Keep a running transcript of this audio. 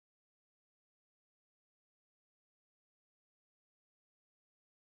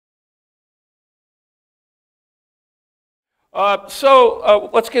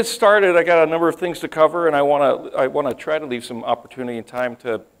Let's get started. I got a number of things to cover, and I want to try to leave some opportunity and time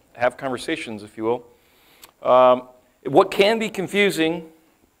to have conversations, if you will. What can be confusing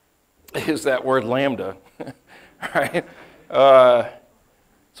is that word lambda, right?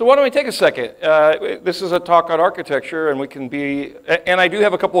 So why don't we take a second? This is a talk on architecture, and we can be, and I do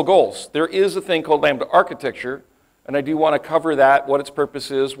have a couple of goals. There is a thing called LAMBDA Architecture, and I do want to cover that, what its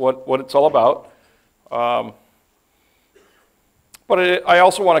purpose is, what it's all about. But I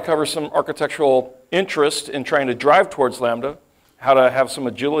also want to cover some architectural interest in trying to drive towards Lambda, how to have some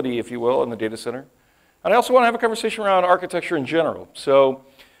agility, if you will, in the data center. And I also want to have a conversation around architecture in general. So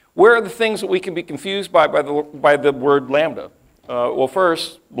where are the things that we can be confused by the word Lambda? Well,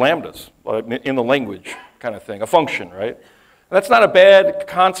 first, lambdas, in the language kind of thing, a function, right? And that's not a bad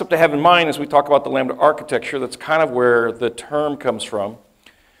concept to have in mind as we talk about the Lambda architecture. That's kind of where the term comes from.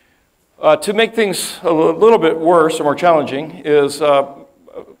 To make things a little bit worse or more challenging is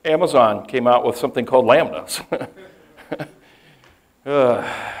Amazon came out with something called lambdas.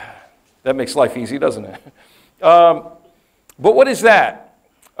 That makes life easy, doesn't it? But what is that?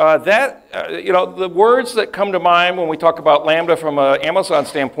 The words that come to mind when we talk about Lambda from an Amazon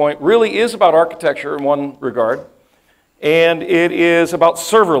standpoint really is about architecture in one regard, and it is about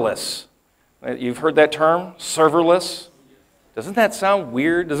serverless. You've heard that term, serverless? Doesn't that sound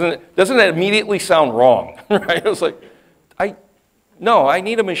weird? Doesn't it immediately sound wrong? Right? It was like, no, I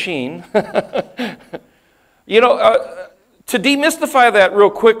need a machine. To demystify that real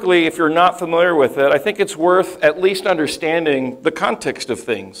quickly, if you're not familiar with it, I think it's worth at least understanding the context of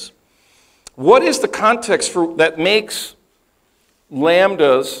things. What is the context that makes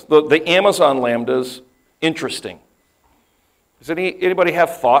lambdas, the Amazon lambdas, interesting? Does anybody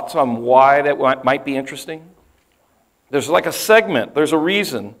have thoughts on why that might be interesting? There's like a segment, there's a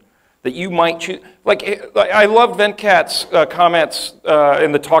reason that you might choose. Like I love Venkat's comments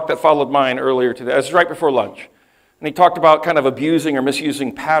in the talk that followed mine earlier today. It was right before lunch. And he talked about kind of abusing or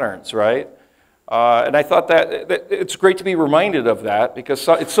misusing patterns, right? And I thought that it's great to be reminded of that because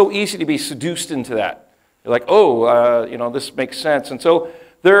it's so easy to be seduced into that. You're like, this makes sense. And so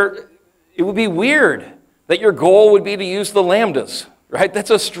it would be weird that your goal would be to use the lambdas, right? That's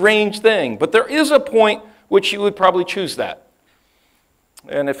a strange thing. But there is a point which you would probably choose that.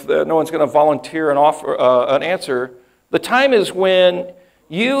 And if no one's going to volunteer and offer an answer, the time is when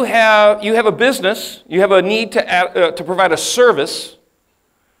you have a business, you have a need to provide a service,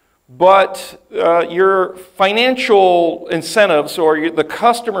 but your financial incentives or the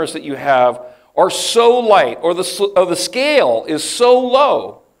customers that you have are so light, or the scale is so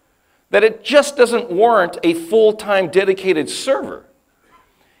low that it just doesn't warrant a full-time dedicated server.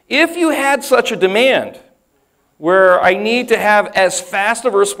 If you had such a demand, where I need to have as fast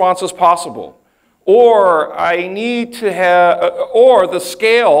of a response as possible, or I need to have, or the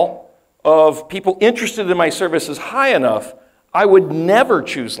scale of people interested in my service is high enough, I would never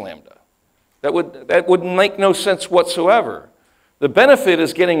choose Lambda. That would make no sense whatsoever. The benefit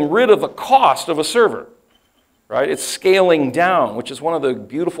is getting rid of the cost of a server, right? It's scaling down, which is one of the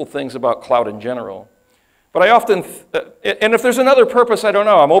beautiful things about cloud in general. But I often, and if there's another purpose, I don't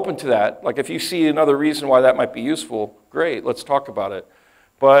know, I'm open to that. Like if you see another reason why that might be useful, great, let's talk about it.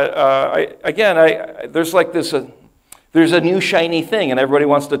 But there's like this, there's a new shiny thing and everybody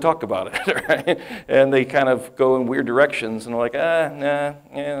wants to talk about it, right? And they kind of go in weird directions and they're like,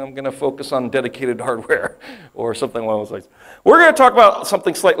 I'm going to focus on dedicated hardware or something along those lines. We're going to talk about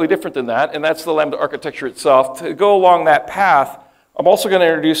something slightly different than that, and that's the Lambda architecture itself. To go along that path, I'm also going to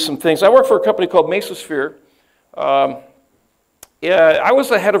introduce some things. I work for a company called Mesosphere. I was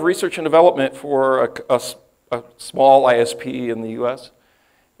the head of research and development for a small ISP in the US.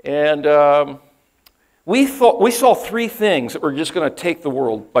 And we saw three things that were just going to take the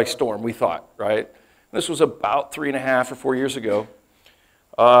world by storm, we thought, right? This was about 3.5 or 4 years ago.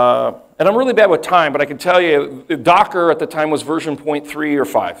 And I'm really bad with time, but I can tell you Docker at the time was version 0.3 or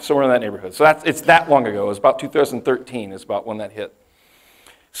 5, somewhere in that neighborhood. So it's that long ago. It was about 2013 is about when that hit.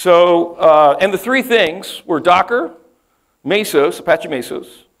 So, and the three things were Docker, Mesos, Apache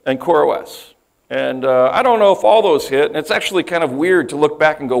Mesos, and CoreOS. And I don't know if all those hit, and it's actually kind of weird to look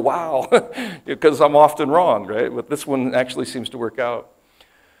back and go, wow, because I'm often wrong, right? But this one actually seems to work out.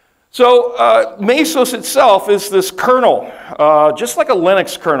 So Mesos itself is this kernel, just like a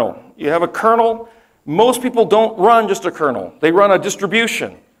Linux kernel. You have a kernel. Most people don't run just a kernel. They run a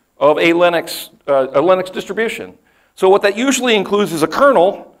distribution of a Linux distribution. So what that usually includes is a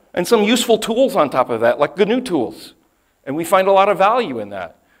kernel and some useful tools on top of that, like GNU tools. And we find a lot of value in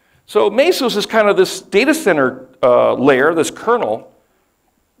that. So Mesos is kind of this data center layer, this kernel,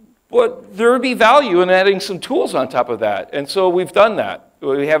 but there would be value in adding some tools on top of that. And so we've done that.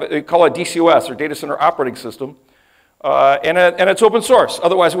 We call it DCOS, or Data Center Operating System. And it's open source.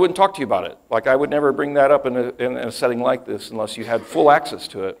 Otherwise, I wouldn't talk to you about it. Like, I would never bring that up in a setting like this unless you had full access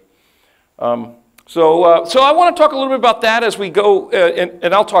to it. So I want to talk a little bit about that as we go,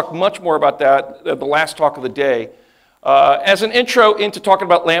 and I'll talk much more about that at the last talk of the day. As an intro into talking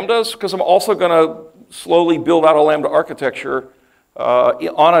about Lambdas, because I'm also going to slowly build out a Lambda architecture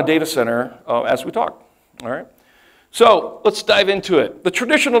on a data center as we talk. All right. So let's dive into it. The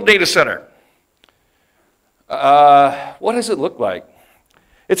traditional data center. What does it look like?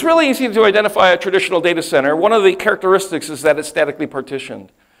 It's really easy to identify a traditional data center. One of the characteristics is that it's statically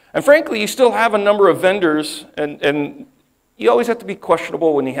partitioned. And frankly, you still have a number of vendors, and you always have to be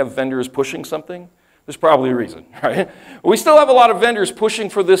questionable when you have vendors pushing something. There's probably a reason, right? We still have a lot of vendors pushing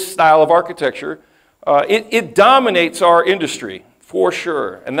for this style of architecture. It dominates our industry, for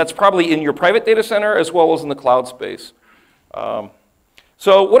sure. And that's probably in your private data center as well as in the cloud space.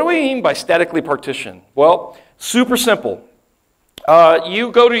 So what do we mean by statically partitioned? Well, super simple.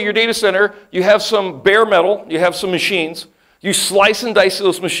 You go to your data center, you have some bare metal, you have some machines. You slice and dice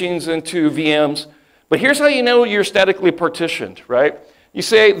those machines into VMs. But here's how you know you're statically partitioned, right? You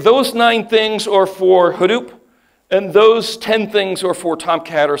say those 9 things are for Hadoop, and those 10 things are for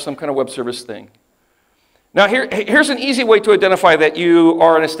Tomcat or some kind of web service thing. Now here's an easy way to identify that you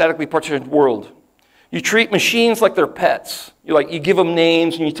are in a statically partitioned world. You treat machines like they're pets. You give them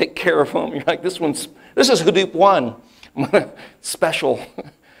names and you take care of them. You're like, this is Hadoop 1, special.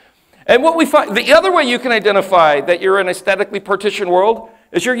 And what we find, the other way you can identify that you're in a statically partitioned world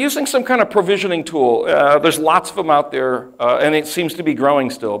is you're using some kind of provisioning tool. There's lots of them out there, and it seems to be growing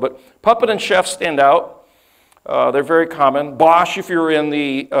still. But Puppet and Chef stand out. They're very common. Bosch, if you're in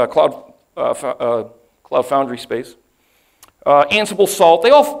the Cloud Foundry space. Ansible, Salt, they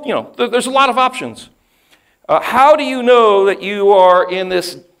all, there's a lot of options. How do you know that you are in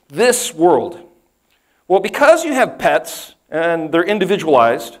this world? Well, because you have pets and they're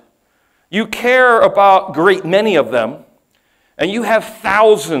individualized, you care about a great many of them, and you have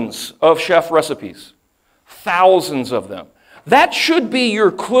thousands of chef recipes, thousands of them. That should be your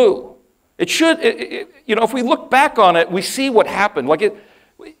clue. It should, if we look back on it, we see what happened.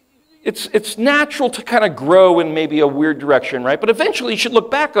 It's natural to kind of grow in maybe a weird direction, right? But eventually you should look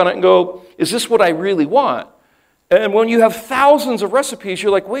back on it and go, is this what I really want? And when you have thousands of recipes,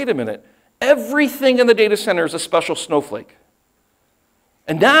 you're like, wait a minute. Everything in the data center is a special snowflake.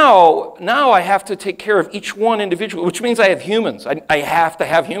 And now I have to take care of each one individually, which means I have humans. I have to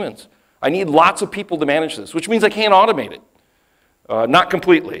have humans. I need lots of people to manage this, which means I can't automate it. Not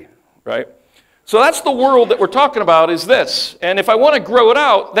completely, right? So that's the world that we're talking about is this. And if I want to grow it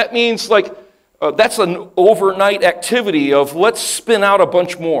out, that means that's an overnight activity of let's spin out a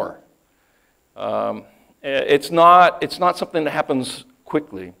bunch more. It's not something that happens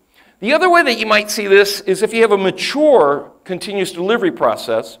quickly. The other way that you might see this is if you have a mature continuous delivery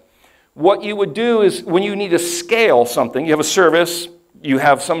process, what you would do is when you need to scale something, you have a service, you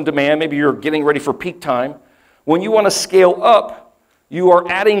have some demand, maybe you're getting ready for peak time. When you want to scale up, you are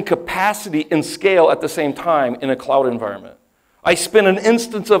adding capacity and scale at the same time in a cloud environment. I spin an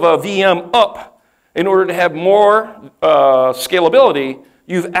instance of a VM up in order to have more scalability.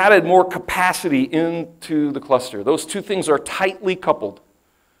 You've added more capacity into the cluster. Those two things are tightly coupled.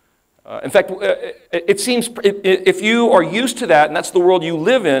 In fact, it seems if you are used to that and that's the world you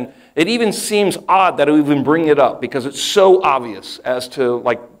live in, it even seems odd that I would even bring it up because it's so obvious as to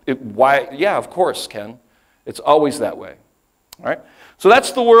why. Yeah, of course, Ken. It's always that way. All right. So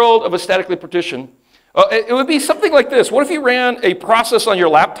that's the world of a statically partitioned. It would be something like this. What if you ran a process on your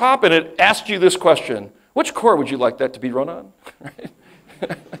laptop and it asked you this question? Which core would you like that to be run on? Right?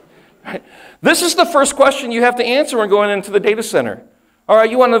 Right? This is the first question you have to answer when going into the data center. All right,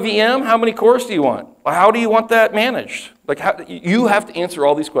 you want a VM? How many cores do you want? How do you want that managed? You have to answer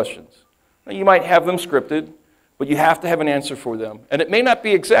all these questions. Now, you might have them scripted, but you have to have an answer for them. And it may not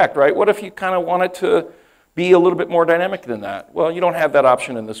be exact, right? What if you kind of want it to be a little bit more dynamic than that? Well, you don't have that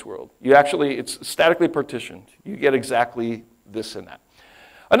option in this world. It's statically partitioned. You get exactly this and that.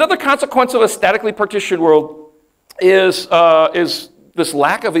 Another consequence of a statically partitioned world is this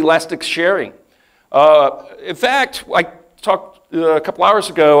lack of elastic sharing. In fact, I talked a couple hours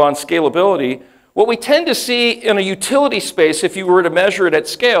ago on scalability. What we tend to see in a utility space, if you were to measure it at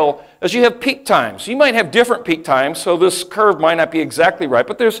scale, is you have peak times. You might have different peak times, so this curve might not be exactly right,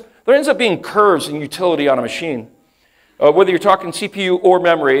 but there ends up being curves in utility on a machine. Whether you're talking CPU or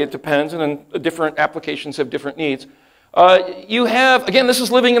memory, it depends, and then different applications have different needs. You have, again, this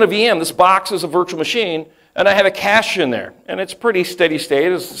is living in a VM. This box is a virtual machine. and I have a cache in there, and it's pretty steady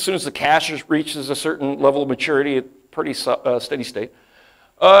state. As soon as the cache reaches a certain level of maturity, it's pretty steady state.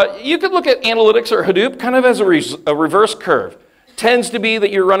 You could look at analytics or Hadoop kind of as a reverse curve. Tends to be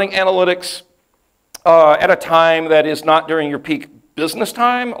that you're running analytics at a time that is not during your peak business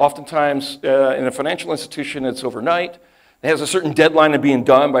time. Oftentimes in a financial institution, it's overnight. It has a certain deadline of being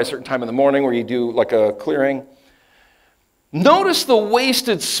done by a certain time in the morning where you do like a clearing. Notice the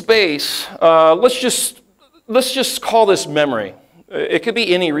wasted space. Let's just call this memory. It could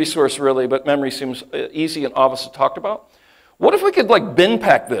be any resource really, but memory seems easy and obvious to talk about. What if we could like bin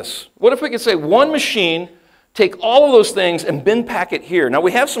pack this? What if we could say one machine, take all of those things and bin pack it here? Now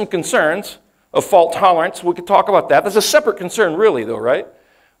we have some concerns of fault tolerance. We could talk about that. That's a separate concern really though, right?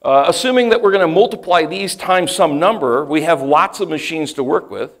 Assuming that we're going to multiply these times some number, we have lots of machines to work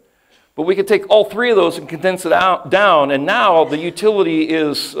with. But we could take all three of those and condense it down, and now the utility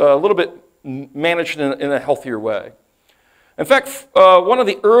is a little bit managed in a healthier way. In fact, one of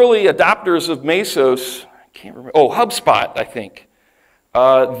the early adopters of Mesos, I can't remember, HubSpot, I think.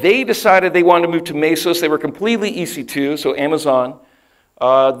 They decided they wanted to move to Mesos. They were completely EC2, so Amazon.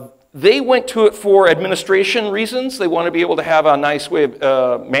 They went to it for administration reasons. They want to be able to have a nice way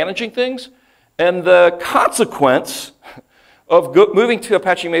of managing things. And the consequence of moving to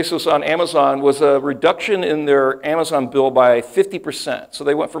Apache Mesos on Amazon was a reduction in their Amazon bill by 50%. So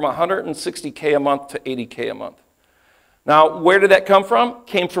they went from $160K a month to $80K a month. Now, where did that come from?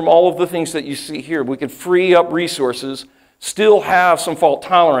 Came from all of the things that you see here. We could free up resources, still have some fault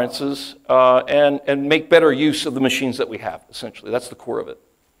tolerances, and make better use of the machines that we have, essentially. That's the core of it.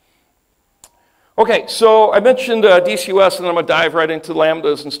 Okay, so I mentioned DCOS, and I'm going to dive right into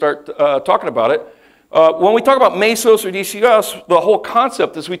Lambdas and start talking about it. When we talk about Mesos or DCOS, the whole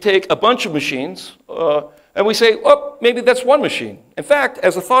concept is we take a bunch of machines and we say, oh, maybe that's one machine. In fact,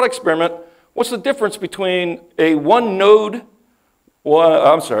 as a thought experiment, what's the difference between a one node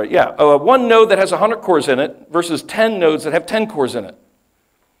that has 100 cores in it versus 10 nodes that have 10 cores in it?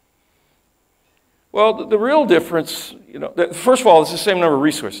 Well, the real difference, first of all, it's the same number of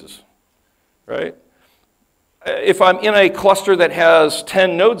resources, right? If I'm in a cluster that has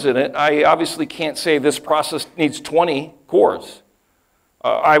 10 nodes in it, I obviously can't say this process needs 20 cores.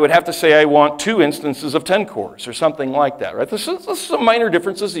 I would have to say I want 2 instances of 10 cores or something like that, right? There's some minor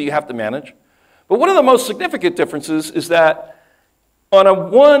differences that you have to manage. But one of the most significant differences is that on a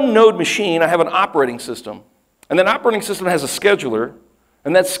one node machine, I have an operating system. And that operating system has a scheduler.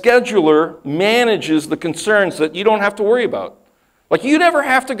 And that scheduler manages the concerns that you don't have to worry about. Like you never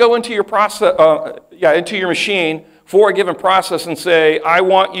have to go into your into your machine for a given process and say, I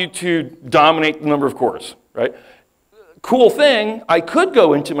want you to dominate the number of cores, right? Cool thing, I could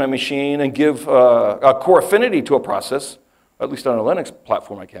go into my machine and give a core affinity to a process, at least on a Linux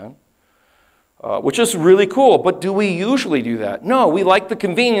platform I can, which is really cool. But do we usually do that? No, we like the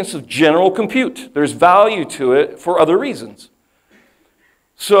convenience of general compute. There's value to it for other reasons.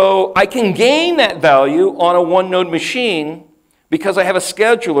 So I can gain that value on a one node machine because I have a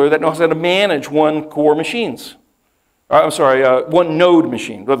scheduler that knows how to manage one core machines. One node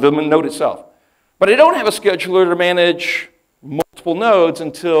machine, the node itself. But I don't have a scheduler to manage multiple nodes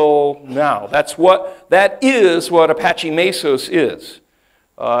until now. That is what Apache Mesos is.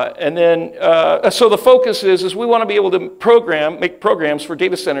 So the focus is we want to be able to make programs for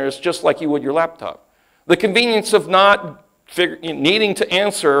data centers just like you would your laptop. The convenience of not needing to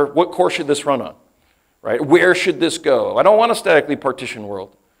answer what core should this run on. Right? Where should this go? I don't want a statically partitioned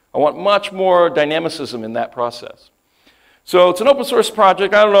world. I want much more dynamicism in that process. So it's an open source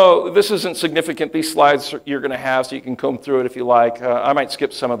project. I don't know, this isn't significant. These slides you're going to have, so you can comb through it if you like. I might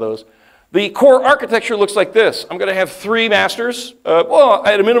skip some of those. The core architecture looks like this. I'm going to have 3 masters. Well,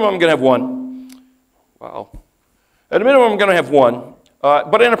 at a minimum, I'm going to have 1. Wow. At a minimum, I'm going to have 1.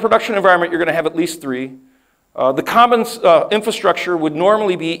 But in a production environment, you're going to have at least 3. The common infrastructure would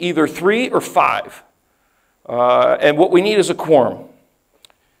normally be either 3 or 5. And what we need is a quorum.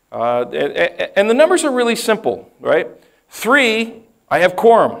 And the numbers are really simple, right? 3, I have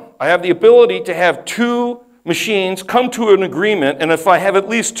quorum. I have the ability to have 2 machines come to an agreement, and if I have at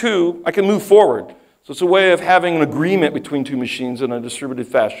least 2, I can move forward. So it's a way of having an agreement between 2 machines in a distributed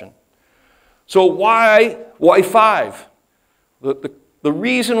fashion. So why 5? The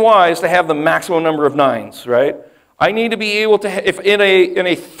reason why is to have the maximum number of 9s, right? I need to be able to, if in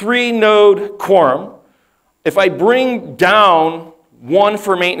a 3-node quorum, if I bring down 1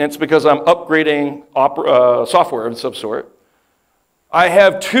 for maintenance because I'm upgrading software of some sort, I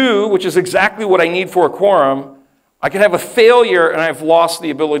have 2, which is exactly what I need for a quorum. I can have a failure and I've lost the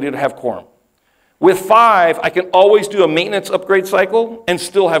ability to have quorum. With 5, I can always do a maintenance upgrade cycle and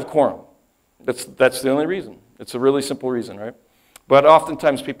still have quorum. That's the only reason. It's a really simple reason, right? But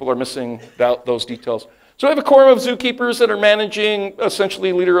oftentimes people are missing those details. So we have a core of zookeepers that are managing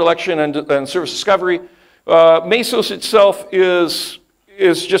essentially leader election and service discovery. Mesos itself is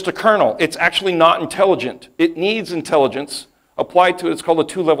just a kernel. It's actually not intelligent. It needs intelligence applied to it. It's called a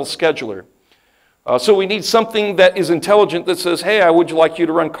two-level scheduler. So we need something that is intelligent that says, hey, I would like you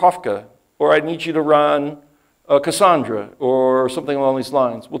to run Kafka, or I need you to run Cassandra, or something along these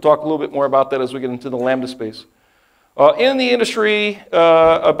lines. We'll talk a little bit more about that as we get into the Lambda space. In the industry,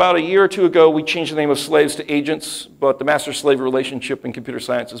 about a year or two ago, we changed the name of slaves to agents, but the master-slave relationship in computer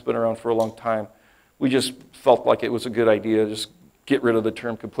science has been around for a long time. We just felt like it was a good idea, just get rid of the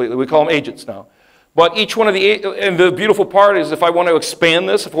term completely. We call them agents now. But each one of and the beautiful part is if I want to expand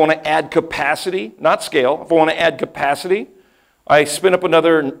this, if I want to add capacity, not scale, if I want to add capacity, I spin up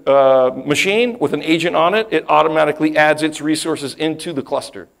another machine with an agent on it. It automatically adds its resources into the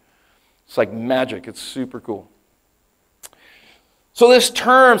cluster. It's like magic. It's super cool. So this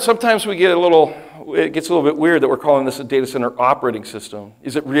term, sometimes it gets a little bit weird that we're calling this a data center operating system.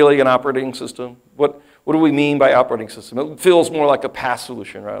 Is it really an operating system? What do we mean by operating system? It feels more like a PaaS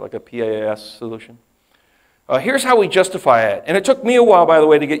solution, right? Like a PaaS solution. Here's how we justify it. And it took me a while, by the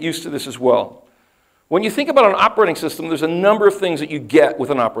way, to get used to this as well. When you think about an operating system, there's a number of things that you get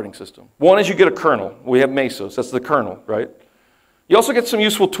with an operating system. One is you get a kernel. We have Mesos. That's the kernel, right? You also get some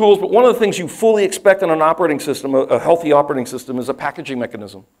useful tools, but one of the things you fully expect in an operating system, a healthy operating system, is a packaging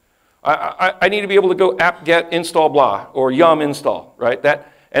mechanism. I need to be able to go apt-get install blah, or yum install, right?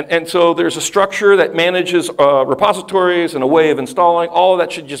 And so there's a structure that manages repositories and a way of installing. All of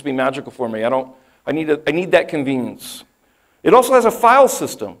that should just be magical for me. I need that convenience. It also has a file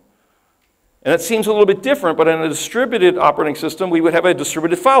system. And it seems a little bit different, but in a distributed operating system, we would have a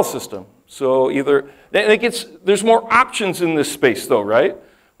distributed file system. So there's more options in this space though, right?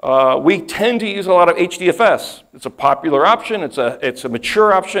 We tend to use a lot of HDFS. It's a popular option, it's a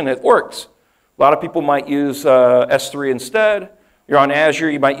mature option, it works. A lot of people might use S3 instead. You're on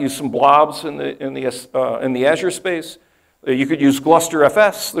Azure, you might use some blobs in the Azure space. You could use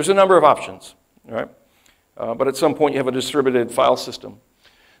GlusterFS. There's a number of options, right? But at some point you have a distributed file system.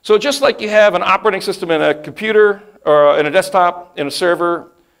 So just like you have an operating system in a computer, or in a desktop, in a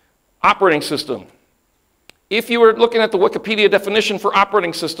server, operating system. If you were looking at the Wikipedia definition for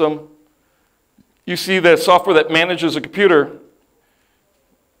operating system, you see the software that manages a computer.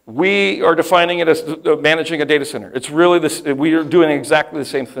 We are defining it as managing a data center. It's really this, we are doing exactly the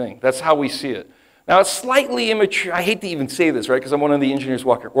same thing. That's how we see it. Now it's slightly immature. I hate to even say this, right, because I'm one of the engineers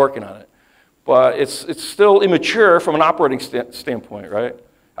working on it. But it's still immature from an operating standpoint, right?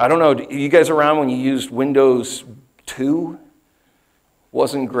 I don't know, you guys around when you used Windows 2?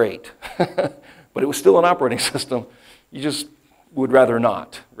 Wasn't great, but it was still an operating system. You just would rather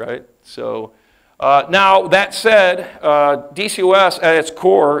not, right? So now that said, DCOS at its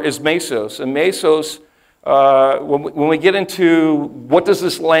core is Mesos, and Mesos, when we get into what does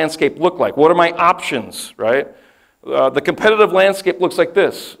this landscape look like? What are my options, right? The competitive landscape looks like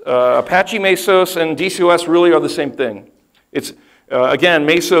this. Apache Mesos and DCOS really are the same thing. Again,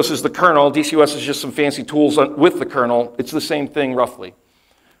 Mesos is the kernel. DCOS is just some fancy tools with the kernel. It's the same thing, roughly.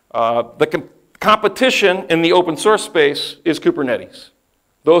 The competition in the open source space is Kubernetes.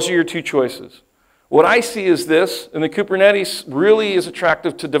 Those are your two choices. What I see is this, and the Kubernetes really is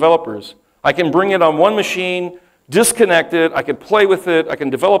attractive to developers. I can bring it on one machine, disconnect it, I can play with it, I can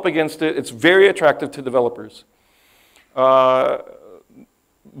develop against it. It's very attractive to developers.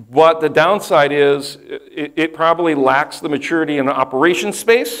 But the downside is it probably lacks the maturity in the operations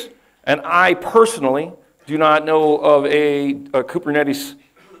space, and I personally do not know of a Kubernetes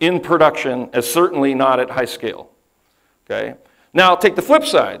in production, as certainly not at high scale. Okay? Now take the flip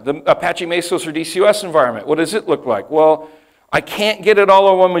side, the Apache Mesos or DCOS environment. What does it look like? Well, I can't get it all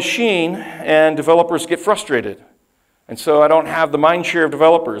on one machine, and developers get frustrated. And so I don't have the mind share of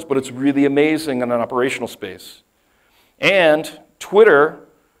developers, but it's really amazing in an operational space. And Twitter,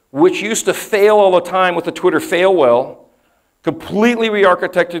 which used to fail all the time with the Twitter fail well, completely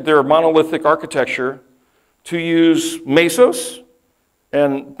re-architected their monolithic architecture to use Mesos,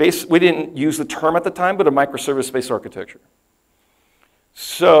 and we didn't use the term at the time, but a microservice-based architecture.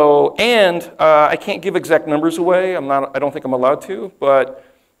 So, and I can't give exact numbers away, I don't think I'm allowed to, but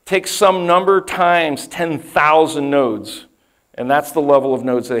take some number times 10,000 nodes, and that's the level of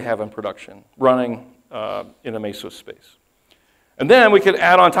nodes they have in production, running in a Mesos space. And then we could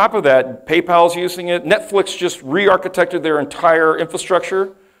add on top of that, PayPal's using it. Netflix just re-architected their entire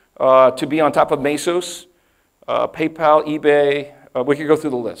infrastructure to be on top of Mesos. PayPal, eBay, we could go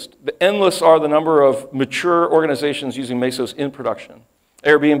through the list. The endless are the number of mature organizations using Mesos in production.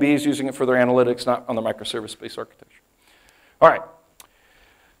 Airbnb is using it for their analytics, not on the microservice-based architecture. All right.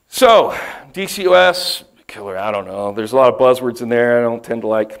 So, DCOS, killer, I don't know. There's a lot of buzzwords in there I don't tend to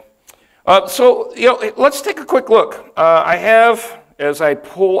like. So, let's take a quick look. I have, as I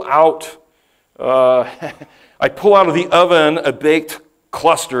pull out, I pull out of the oven a baked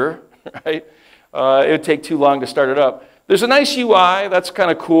cluster, right? It would take too long to start it up. There's a nice UI, that's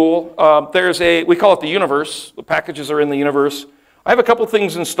kind of cool. We call it the universe. The packages are in the universe. I have a couple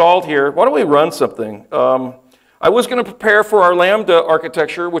things installed here. Why don't we run something? I was going to prepare for our Lambda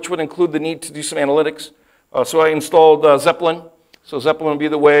architecture, which would include the need to do some analytics. So I installed Zeppelin. So Zeppelin would be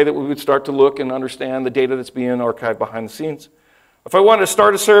the way that we would start to look and understand the data that's being archived behind the scenes. If I wanted to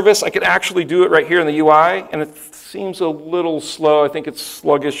start a service, I could actually do it right here in the UI, and it seems a little slow. I think it's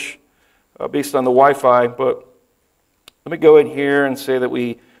sluggish based on the Wi-Fi, but let me go in here and say that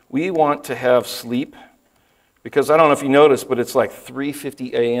we want to have sleep. Because I don't know if you noticed, but it's like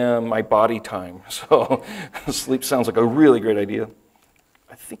 3:50 a.m. my body time. So sleep sounds like a really great idea.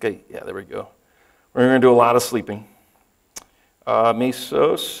 Yeah, there we go. We're going to do a lot of sleeping.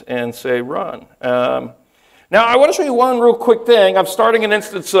 Mesos and say run. Now I want to show you one real quick thing. I'm starting an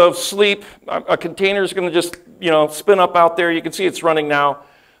instance of sleep. A container is going to just spin up out there. You can see it's running now.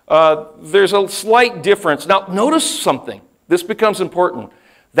 There's a slight difference. Now notice something. This becomes important.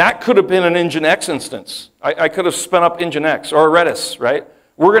 That could have been an Nginx instance. I could have spun up Nginx or Redis, right?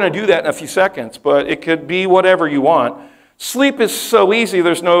 We're going to do that in a few seconds, but it could be whatever you want. Sleep is so easy.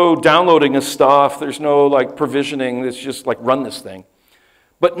 There's no downloading of stuff. There's no provisioning. It's just run this thing.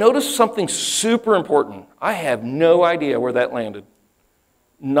 But notice something super important. I have no idea where that landed.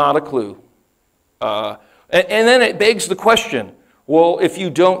 Not a clue. And then it begs the question, well, if you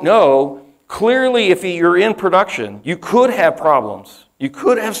don't know, clearly if you're in production, you could have problems. You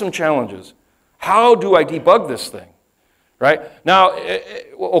could have some challenges. How do I debug this thing? Right? Now,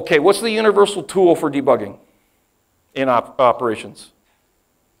 okay, what's the universal tool for debugging in operations?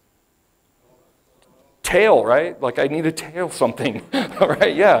 Tail, right? I need to tail something. All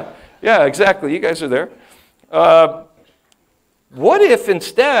right, yeah, exactly. You guys are there. What if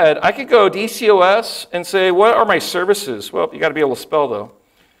instead I could go DCOS and say, what are my services? Well, you got to be able to spell though.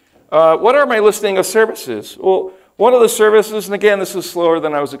 What are my listing of services? Well, one of the services, and again, this is slower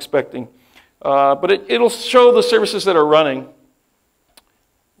than I was expecting, but it'll show the services that are running.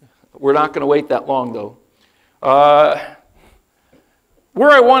 We're not going to wait that long, though.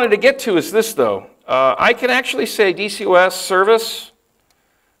 Where I wanted to get to is this, though. I can actually say DCOS service,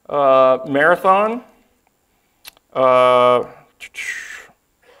 marathon, log,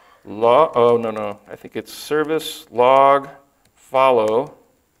 I think it's service, log, follow,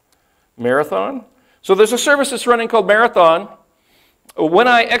 marathon. So there's a service that's running called Marathon. When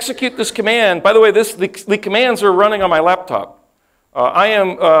I execute this command, by the way, the commands are running on my laptop.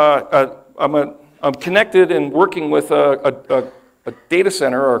 I'm connected and working with a data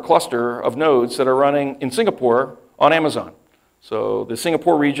center or a cluster of nodes that are running in Singapore on Amazon. So the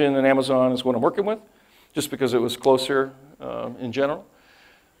Singapore region and Amazon is what I'm working with, just because it was closer in general.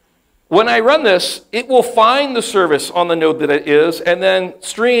 When I run this, it will find the service on the node that it is and then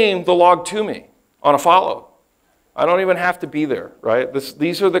stream the log to me on a follow. I don't even have to be there, right?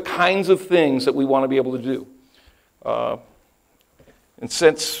 These are the kinds of things that we want to be able to do. And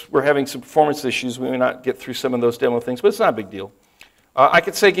since we're having some performance issues, we may not get through some of those demo things, but it's not a big deal. I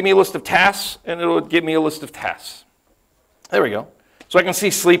could say, give me a list of tasks, and it would give me a list of tasks. There we go. So I can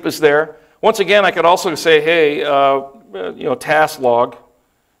see sleep is there. Once again, I could also say, hey, task log,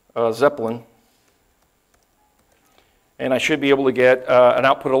 Zeppelin. And I should be able to get an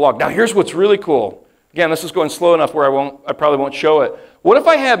output of log. Now here's what's really cool. Again, this is going slow enough where I probably won't show it. What if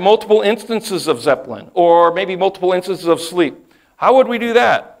I had multiple instances of Zeppelin, or maybe multiple instances of sleep? How would we do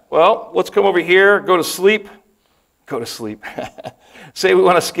that? Well, let's come over here, go to sleep, say we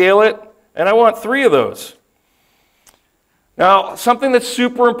want to scale it, and I want 3 of those. Now, something that's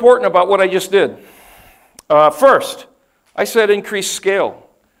super important about what I just did. First, I said increase scale.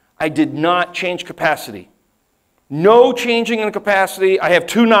 I did not change capacity. No changing in capacity. I have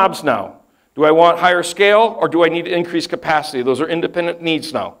 2 knobs now. Do I want higher scale or do I need to increase capacity? Those are independent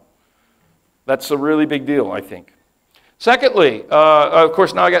needs now. That's a really big deal, I think. Secondly, of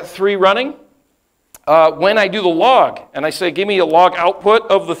course, now I got 3 running. When I do the log and I say, give me a log output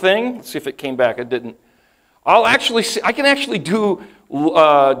of the thing, let's see if it came back. It didn't. I can actually do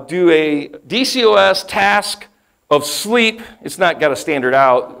a DCOS task of sleep. It's not got a standard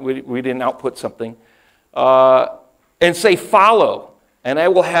out. We didn't output something. And say follow. And I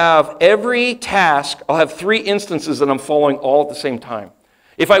will have every task, I'll have 3 instances that I'm following all at the same time.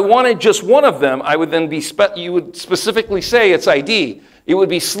 If I wanted just one of them, I would then you would specifically say its ID. it would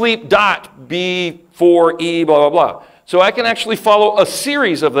be sleep.b4e, blah, blah, blah. So I can actually follow a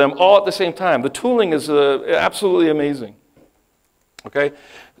series of them all at the same time. The tooling is absolutely amazing. Okay?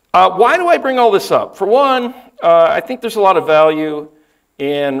 Why do I bring all this up? For one, I think there's a lot of value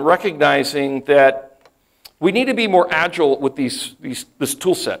in recognizing that we need to be more agile with this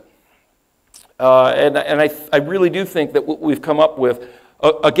tool set. And I really do think that what we've come up with,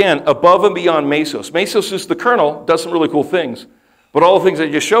 again, above and beyond Mesos. Mesos is the kernel, does some really cool things. But all the things I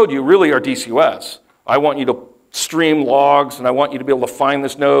just showed you really are DCOS. I want you to stream logs, and I want you to be able to find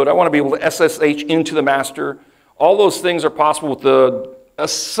this node. I want to be able to SSH into the master. All those things are possible with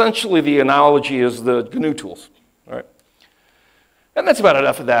essentially the analogy is the GNU tools. All right. And that's about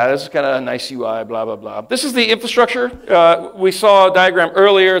enough of that. It's kind of a nice UI, blah, blah, blah. This is the infrastructure. We saw a diagram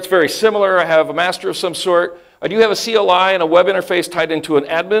earlier. It's very similar. I have a master of some sort. I do have a CLI and a web interface tied into an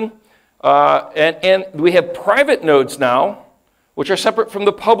admin. And we have private nodes now, which are separate from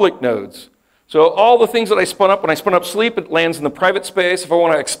the public nodes. So all the things that I spun up, when I spun up sleep, it lands in the private space. If I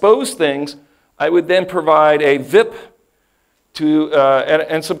want to expose things, I would then provide a VIP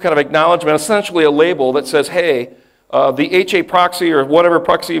and some kind of acknowledgement, essentially a label that says, hey, the HA proxy or whatever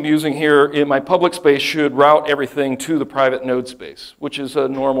proxy I'm using here in my public space should route everything to the private node space, which is a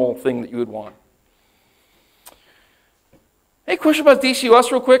normal thing that you would want. Any question about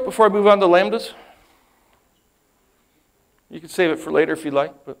DCOS real quick before I move on to Lambdas? You can save it for later if you'd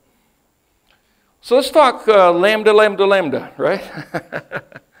like. But. So let's talk Lambda, Lambda, Lambda, right?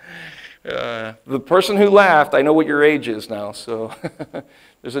 The person who laughed, I know what your age is now, so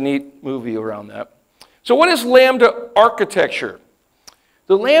there's a neat movie around that. So what is Lambda architecture?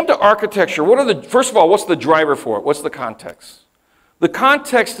 The Lambda architecture, first of all, what's the driver for it? What's the context? The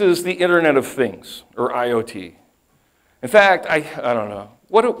context is the Internet of Things, or IoT. In fact, I don't know.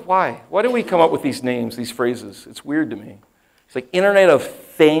 Why? Why do we come up with these names, these phrases? It's weird to me. It's like Internet of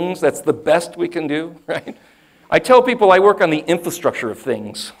Things, that's the best we can do, right? I tell people I work on the infrastructure of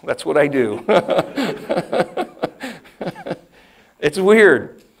things. That's what I do. It's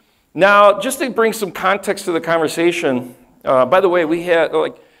weird. Now, just to bring some context to the conversation, by the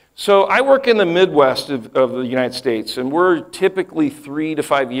way, so I work in the Midwest of the United States, and we're typically 3 to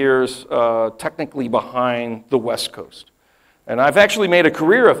 5 years technically behind the West Coast. And I've actually made a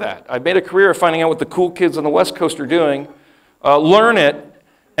career of that. I've made a career of finding out what the cool kids on the West Coast are doing, learn it,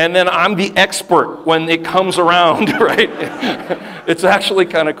 and then I'm the expert when it comes around, right? It's actually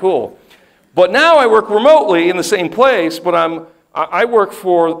kind of cool. But now I work remotely in the same place, but I work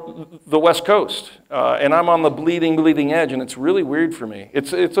for the West Coast, and I'm on the bleeding edge, and it's really weird for me.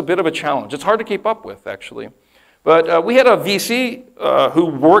 It's a bit of a challenge. It's hard to keep up with, actually. But we had a VC who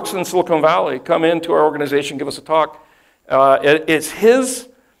works in Silicon Valley come into our organization, give us a talk. It's his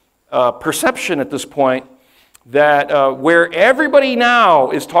perception at this point that where everybody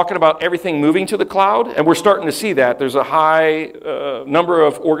now is talking about everything moving to the cloud, and we're starting to see that. There's a high number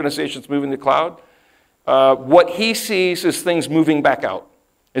of organizations moving to the cloud. What he sees is things moving back out.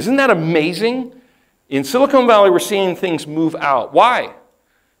 Isn't that amazing? In Silicon Valley, we're seeing things move out. Why?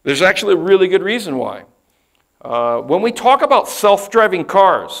 There's actually a really good reason why. When we talk about self-driving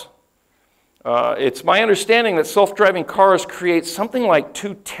cars, it's my understanding that self-driving cars create something like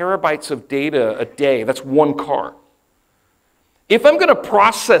 2 terabytes of data a day. That's one car. If I'm going to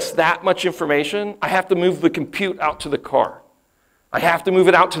process that much information, I have to move the compute out to the car. I have to move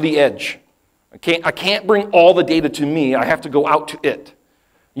it out to the edge. I can't bring all the data to me. I have to go out to it.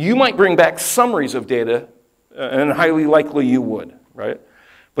 You might bring back summaries of data, and highly likely you would, right?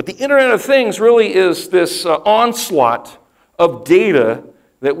 But the Internet of Things really is this onslaught of data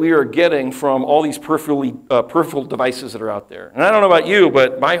that we are getting from all these peripheral devices that are out there. And I don't know about you,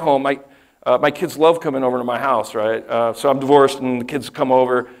 but my home, my kids love coming over to my house, right? So I'm divorced and the kids come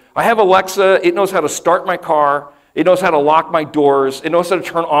over. I have Alexa. It knows how to start my car. It knows how to lock my doors. It knows how to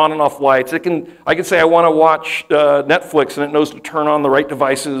turn on and off lights. I can say I want to watch Netflix, and it knows to turn on the right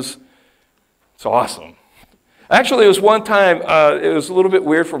devices. It's awesome. Actually, it was one time, it was a little bit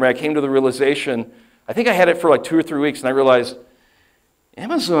weird for me. I came to the realization, I think I had it for like 2 or 3 weeks, and I realized,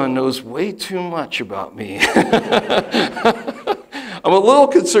 Amazon knows way too much about me. I'm a little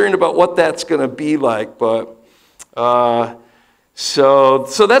concerned about what that's going to be like, but so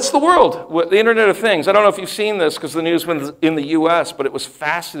that's the world, the Internet of Things. I don't know if you've seen this because the news was in the US, but it was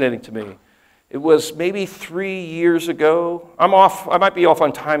fascinating to me. It was maybe 3 years ago. I might be off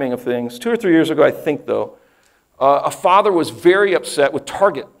on timing of things. 2 or 3 years ago, I think, though. A father was very upset with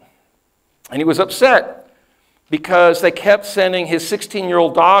Target. And he was upset because they kept sending his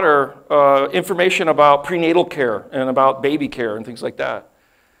 16-year-old daughter information about prenatal care and about baby care and things like that.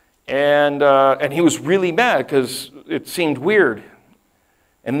 And he was really mad because it seemed weird.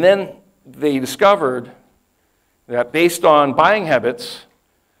 And then they discovered that based on buying habits,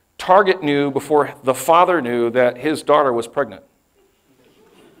 Target knew before the father knew that his daughter was pregnant.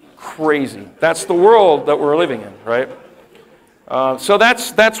 Crazy. That's the world that we're living in, right? So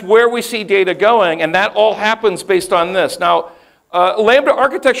that's where we see data going, and that all happens based on this. Now, Lambda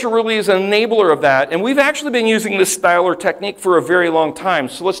architecture really is an enabler of that, and we've actually been using this style or technique for a very long time,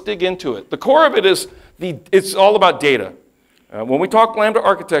 so let's dig into it. The core of it is, it's all about data. When we talk Lambda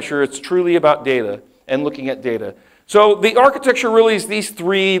architecture, it's truly about data and looking at data. So the architecture really is these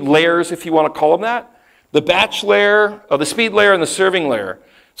three layers, if you want to call them that. The batch layer, the speed layer, and the serving layer.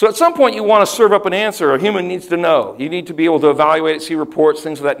 So at some point you want to serve up an answer. A human needs to know. You need to be able to evaluate it, see reports,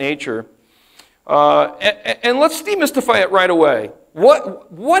 things of that nature. And let's demystify it right away.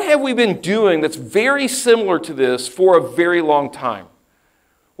 What have we been doing that's very similar to this for a very long time?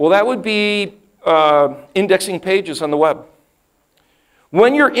 Well, that would be indexing pages on the web.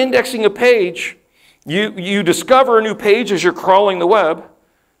 When you're indexing a page, you discover a new page as you're crawling the web,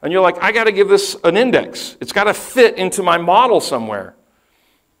 and you're like, I got to give this an index. It's got to fit into my model somewhere.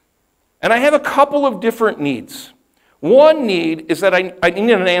 And I have a couple of different needs. One need is that I need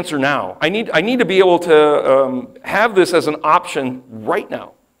an answer now. I need to be able to have this as an option right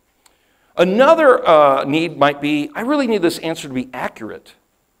now. Another need might be, I really need this answer to be accurate.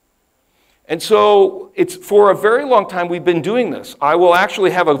 And so it's for a very long time we've been doing this. I will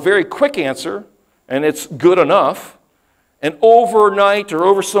actually have a very quick answer, and it's good enough. And overnight or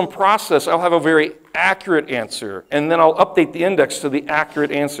over some process, I'll have a very accurate answer. And then I'll update the index to the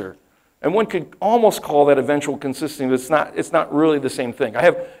accurate answer. And one could almost call that eventual consistency, but it's not really the same thing. I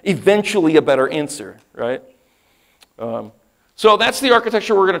have eventually a better answer, right? So that's the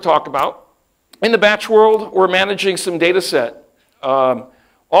architecture we're going to talk about. In the batch world, we're managing some data set.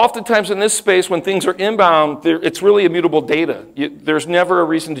 Oftentimes in this space, when things are inbound, it's really immutable data. There's never a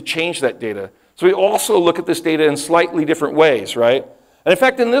reason to change that data. So we also look at this data in slightly different ways, right? And in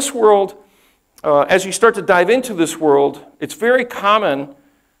fact, in this world, as you start to dive into this world, it's very common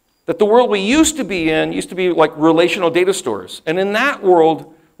that the world we used to be in used to be like relational data stores. And in that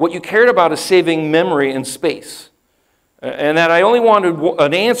world, what you cared about is saving memory and space. And that I only wanted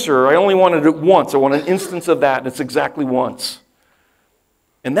an answer, I only wanted it once. I want an instance of that, and it's exactly once.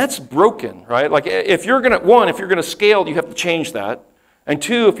 And that's broken, right? Like if you're going to scale, you have to change that. And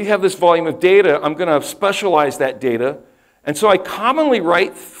two, if you have this volume of data, I'm going to specialize that data. And so I commonly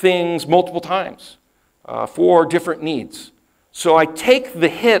write things multiple times for different needs. So I take the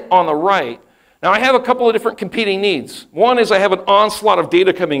hit on the right. Now I have a couple of different competing needs. One is I have an onslaught of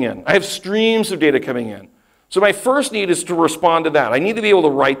data coming in. I have streams of data coming in. So my first need is to respond to that. I need to be able to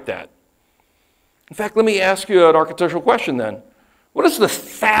write that. In fact, let me ask you an architectural question then. What is the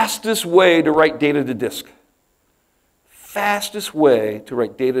fastest way to write data to disk? Fastest way to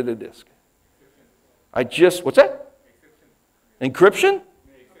write data to disk? What's that? Encryption?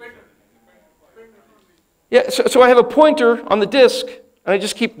 Yeah, so I have a pointer on the disk, and I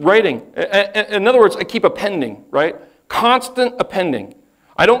just keep writing. In other words, I keep appending, right? Constant appending.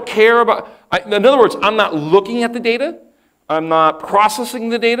 I don't care about, in other words, I'm not looking at the data. I'm not processing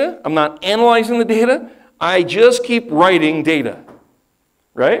the data. I'm not analyzing the data. I just keep writing data,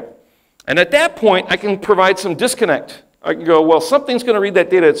 right? And at that point, I can provide some disconnect. I can go, well, something's going to read that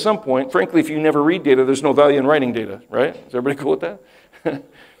data at some point. Frankly, if you never read data, there's no value in writing data, right? Is everybody cool with that?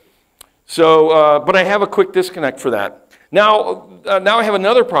 So, but I have a quick disconnect for that. Now I have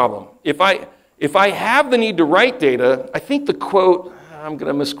another problem. If I have the need to write data, I think the quote, I'm going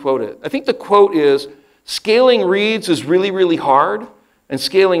to misquote it. I think the quote is, scaling reads is really, really hard, and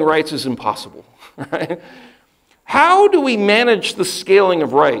scaling writes is impossible, right? How do we manage the scaling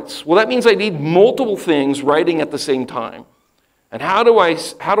of writes? Well, that means I need multiple things writing at the same time. And how do I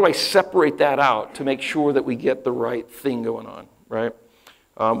separate that out to make sure that we get the right thing going on, right?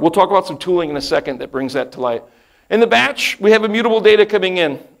 We'll talk about some tooling in a second that brings that to light. In the batch, we have immutable data coming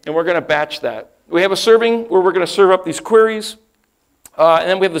in, and we're going to batch that. We have a serving where we're going to serve up these queries, and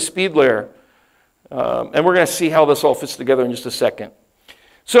then we have the speed layer. And we're going to see how this all fits together in just a second.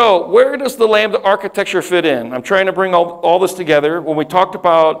 So where does the Lambda architecture fit in? I'm trying to bring all this together. When we talked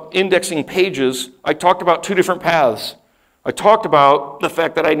about indexing pages, I talked about two different paths. I talked about the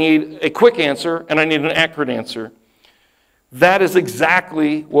fact that I need a quick answer and I need an accurate answer. That is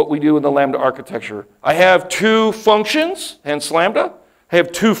exactly what we do in the Lambda architecture. I have two functions, hence Lambda. I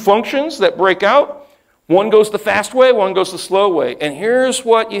have two functions that break out. One goes the fast way, one goes the slow way. And here's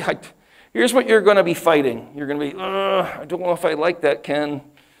what you're going to be fighting. You're going to be, I don't know if I like that, Ken.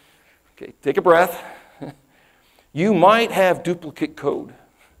 Okay, take a breath. You might have duplicate code.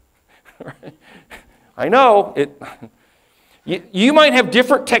 I know it. You might have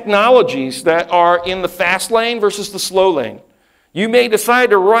different technologies that are in the fast lane versus the slow lane. You may decide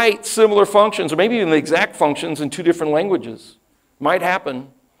to write similar functions, or maybe even the exact functions in two different languages. Might happen.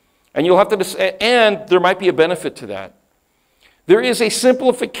 And you'll have to and there might be a benefit to that. There is a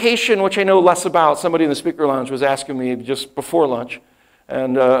simplification, which I know less about. Somebody in the speaker lounge was asking me just before lunch.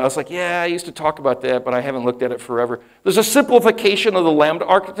 And I was like, yeah, I used to talk about that, but I haven't looked at it forever. There's a simplification of the LAMBDA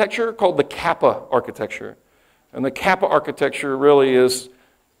architecture called the Kappa architecture. And the Kappa architecture really is,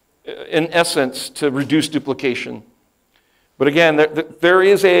 in essence, to reduce duplication. But again, there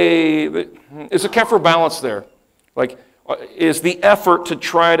is a careful balance there. Like, is the effort to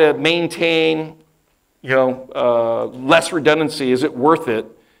try to maintain, less redundancy, is it worth it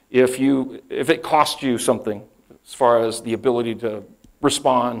if it costs you something as far as the ability to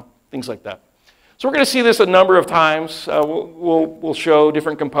respond, things like that. So we're going to see this a number of times. We'll show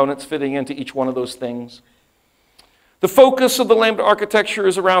different components fitting into each one of those things. The focus of the LAMBDA architecture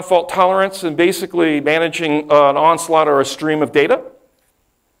is around fault tolerance and basically managing an onslaught or a stream of data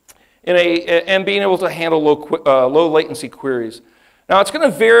and being able to handle low latency queries. Now it's going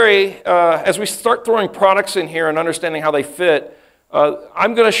to vary as we start throwing products in here and understanding how they fit.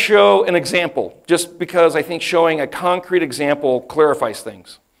 I'm going to show an example just because I think showing a concrete example clarifies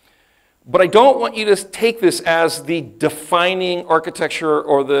things. But I don't want you to take this as the defining architecture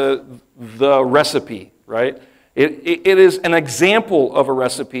or the recipe, right? It is an example of a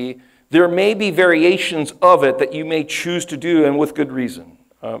recipe. There may be variations of it that you may choose to do, and with good reason.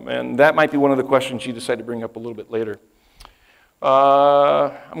 And that might be one of the questions you decide to bring up a little bit later.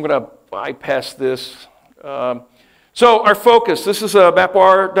 I'm going to bypass this. So our focus, this is a map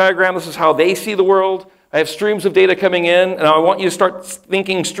bar diagram. This is how they see the world. I have streams of data coming in, and I want you to start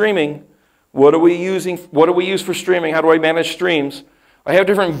thinking streaming. What are we using? What do we use for streaming? How do I manage streams? I have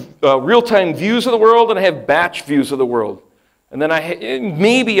different real-time views of the world, and I have batch views of the world. And then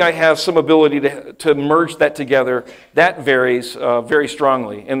maybe I have some ability to merge that together. That varies very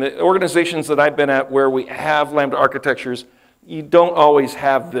strongly. In the organizations that I've been at where we have LAMBDA architectures, you don't always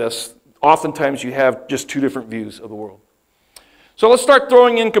have this. Oftentimes you have just two different views of the world. So let's start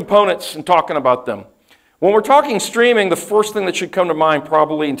throwing in components and talking about them. When we're talking streaming, the first thing that should come to mind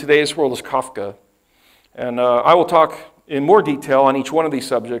probably in today's world is Kafka. And I will talk in more detail on each one of these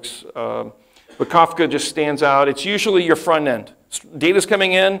subjects, but Kafka just stands out. It's usually your front end. Data's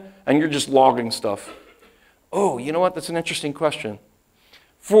coming in and you're just logging stuff. Oh, you know what? That's an interesting question.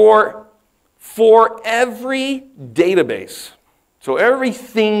 For every database, so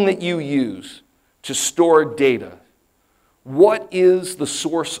everything that you use to store data, what is the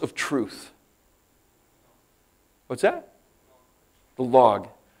source of truth? What's that? The log.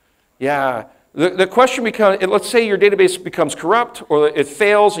 Yeah. The question becomes, let's say your database becomes corrupt or it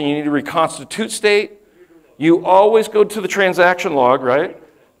fails and you need to reconstitute state. You always go to the transaction log, right?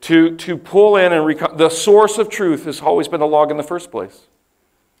 To pull in and the source of truth has always been the log in the first place.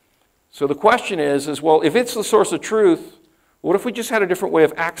 So the question is, well, if it's the source of truth, what if we just had a different way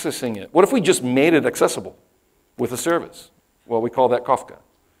of accessing it? What if we just made it accessible with a service? Well, we call that Kafka,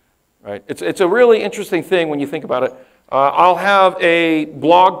 right? It's a really interesting thing when you think about it. I'll have a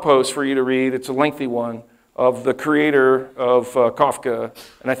blog post for you to read. It's a lengthy one of the creator of Kafka,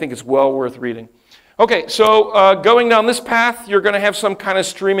 and I think it's well worth reading. Okay, so going down this path, you're going to have some kind of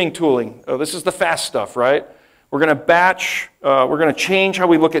streaming tooling. This is the fast stuff, right? We're going to batch. We're going to change how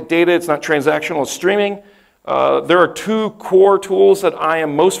we look at data. It's not transactional, it's streaming. There are two core tools that I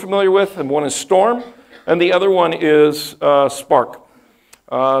am most familiar with, and one is Storm, and the other one is Spark.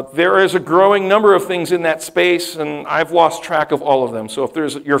 There is a growing number of things in that space, and I've lost track of all of them. So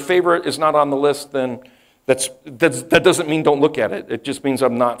if your favorite is not on the list, then that doesn't mean don't look at it. It just means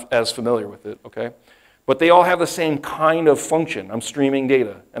I'm not as familiar with it, okay? But they all have the same kind of function. I'm streaming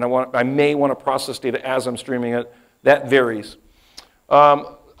data, and I may want to process data as I'm streaming it. That varies.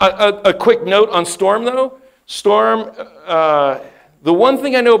 A quick note on Storm, though. Storm, the one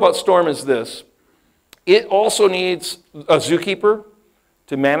thing I know about Storm is this. It also needs a zookeeper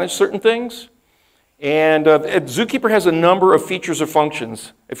to manage certain things. And Zookeeper has a number of features or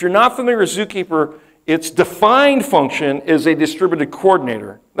functions. If you're not familiar with Zookeeper, its defined function is a distributed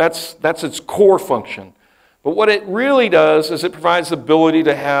coordinator. That's its core function. But what it really does is it provides the ability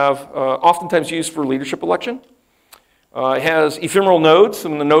to have, oftentimes used for leadership election. It has ephemeral nodes,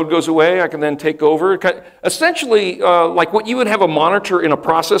 and when the node goes away, I can then take over. Essentially, like what you would have a monitor in a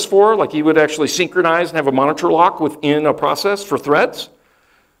process for, like you would actually synchronize and have a monitor lock within a process for threads.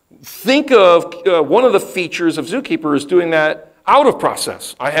 Think of one of the features of Zookeeper is doing that out of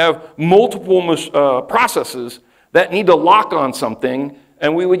process. I have multiple processes that need to lock on something,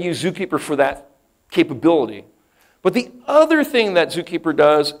 and we would use Zookeeper for that capability. But the other thing that Zookeeper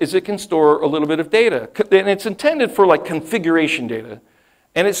does is it can store a little bit of data. And it's intended for like configuration data.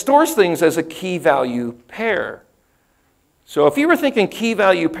 And it stores things as a key value pair. So if you were thinking key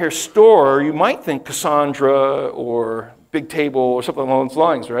value pair store, you might think Cassandra or Bigtable or something along those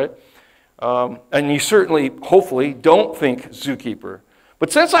lines, right? And you certainly, hopefully, don't think Zookeeper.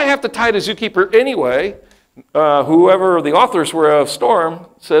 But since I have to tie to Zookeeper anyway, whoever the authors were of Storm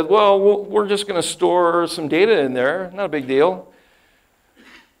said, well, we're just going to store some data in there. Not a big deal.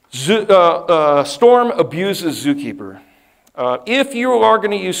 Storm abuses Zookeeper. If you are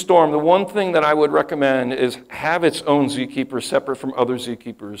going to use Storm, the one thing that I would recommend is have its own Zookeeper separate from other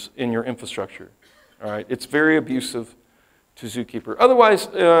Zookeepers in your infrastructure. All right? It's very abusive to Zookeeper. Otherwise,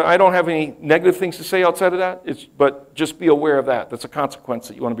 I don't have any negative things to say outside of that, but just be aware of that. That's a consequence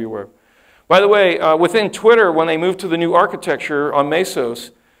that you want to be aware of. By the way, within Twitter, when they moved to the new architecture on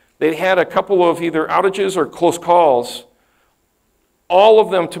Mesos, they had a couple of either outages or close calls. All of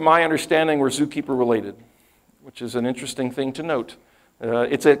them, to my understanding, were Zookeeper related, which is an interesting thing to note.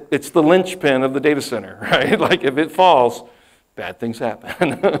 It's the linchpin of the data center, right? Like if it falls, bad things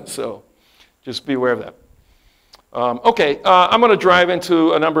happen. So just be aware of that. Okay, I'm going to drive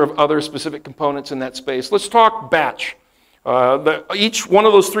into a number of other specific components in that space. Let's talk batch. Each one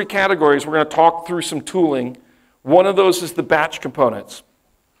of those three categories, we're going to talk through some tooling. One of those is the batch components.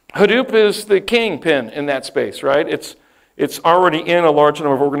 Hadoop is the kingpin in that space, right? It's already in a large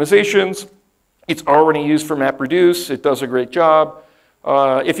number of organizations. It's already used for MapReduce. It does a great job.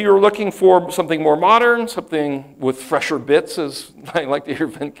 If you're looking for something more modern, something with fresher bits, as I like to hear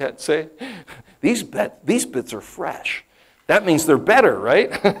Venkat say, these bits are fresh. That means they're better,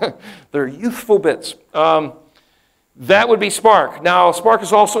 right? They're youthful bits. That would be Spark. Now, Spark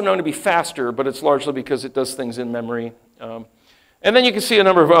is also known to be faster, but it's largely because it does things in memory. And then you can see a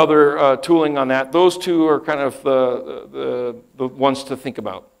number of other tooling on that. Those two are kind of the ones to think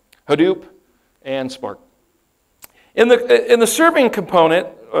about. Hadoop and Spark. In the serving component,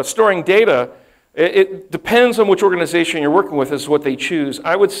 storing data, it depends on which organization you're working with as what they choose.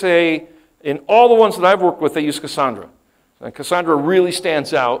 I would say in all the ones that I've worked with, they use Cassandra. And Cassandra really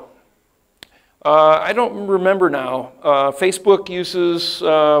stands out. I don't remember now. Facebook uses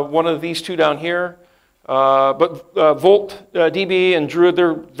one of these two down here. But Volt DB and Druid,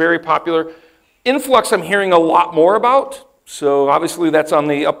 they're very popular. Influx I'm hearing a lot more about. So obviously that's on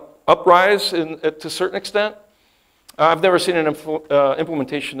the uprise to a certain extent. I've never seen an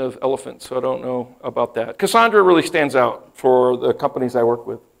implementation of Elephant, so I don't know about that. Cassandra really stands out for the companies I work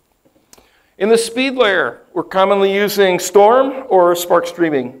with. In the speed layer, we're commonly using Storm or Spark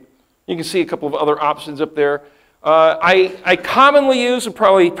Streaming. You can see a couple of other options up there. I commonly use and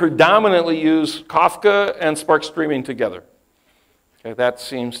probably predominantly use Kafka and Spark Streaming together. Okay, that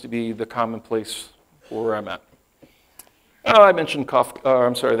seems to be the commonplace for where I'm at. I mentioned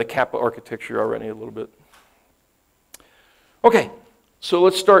the Kappa architecture already a little bit. Okay, so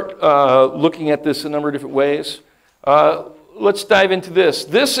let's start looking at this a number of different ways. Let's dive into this.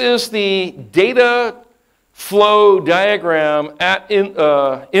 This is the data flow diagram at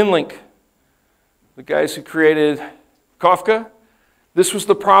InLink. The guys who created Kafka. This was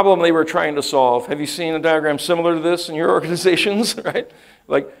the problem they were trying to solve. Have you seen a diagram similar to this in your organizations, right?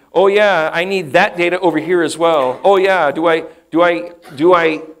 Like, oh yeah, I need that data over here as well. Oh yeah, do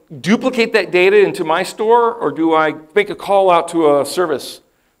I duplicate that data into my store, or do I make a call out to a service?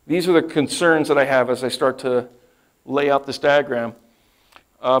 These are the concerns that I have as I start to lay out this diagram.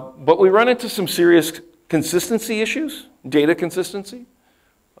 But we run into some serious consistency issues, data consistency.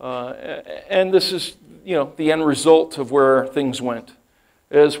 And this is, the end result of where things went.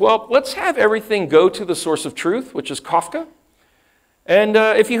 Is, well, let's have everything go to the source of truth, which is Kafka. And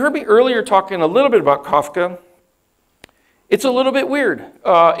if you heard me earlier talking a little bit about Kafka, it's a little bit weird.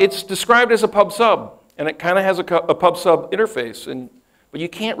 It's described as a pub sub, and it kind of has a pub sub interface, but you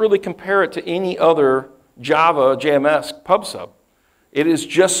can't really compare it to any other Java JMS pub sub. It is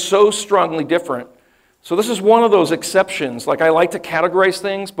just so strongly different. So this is one of those exceptions. Like, I like to categorize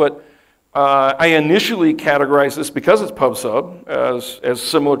things, but I initially categorize this because it's pub sub as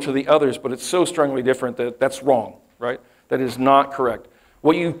similar to the others, but it's so strongly different that that's wrong, right? That is not correct.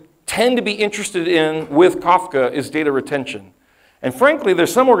 What you tend to be interested in with Kafka is data retention. And frankly,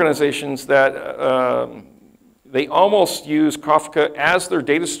 there's some organizations that they almost use Kafka as their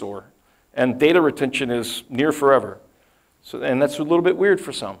data store, and data retention is near forever. So, and that's a little bit weird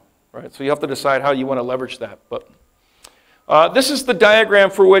for some, right? So you have to decide how you want to leverage that. But this is the diagram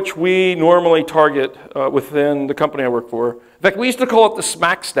for which we normally target within the company I work for. In fact, we used to call it the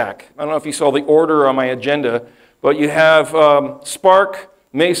smack stack. I don't know if you saw the order on my agenda, but you have Spark,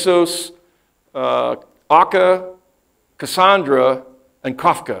 Mesos, Akka, Cassandra and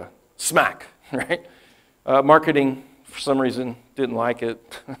Kafka, smack, right? Marketing, for some reason, didn't like it.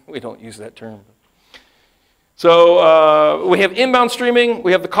 We don't use that term. So we have inbound streaming.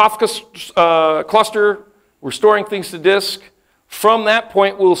 We have the Kafka cluster. We're storing things to disk. From that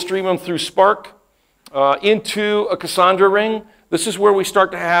point, we'll stream them through Spark into a Cassandra ring. This is where we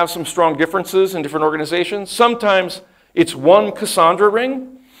start to have some strong differences in different organizations. Sometimes it's one Cassandra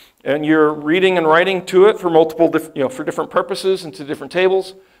ring, and you're reading and writing to it for multiple, for different purposes and to different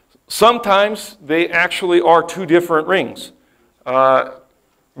tables. Sometimes they actually are two different rings.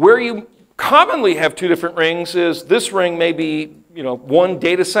 Where you commonly have two different rings is this ring may be, one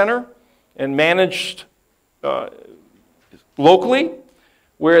data center and managed locally,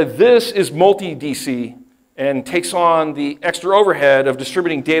 where this is multi-DC and takes on the extra overhead of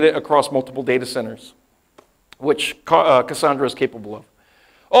distributing data across multiple data centers, which Cassandra is capable of.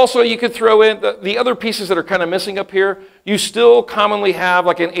 Also, you could throw in the other pieces that are kind of missing up here. You still commonly have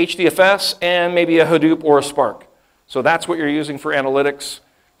like an HDFS and maybe a Hadoop or a Spark. So that's what you're using for analytics,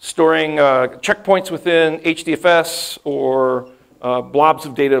 storing checkpoints within HDFS or blobs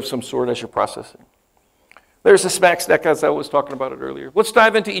of data of some sort as you're processing. There's the SMAC stack as I was talking about it earlier. Let's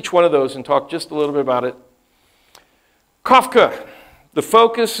dive into each one of those and talk just a little bit about it. Kafka. The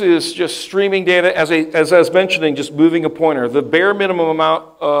focus is just streaming data, as I was mentioning, just moving a pointer. The bare minimum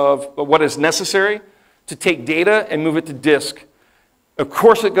amount of what is necessary to take data and move it to disk. Of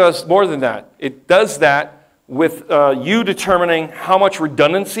course it does more than that. It does that with you determining how much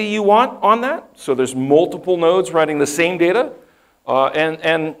redundancy you want on that. So there's multiple nodes writing the same data,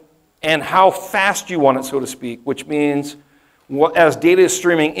 and how fast you want it, so to speak, which means as data is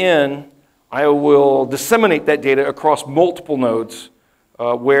streaming in, I will disseminate that data across multiple nodes,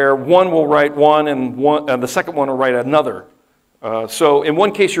 where one will write one and the second one will write another. So in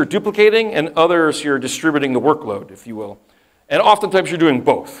one case you're duplicating, and others you're distributing the workload, if you will. And oftentimes you're doing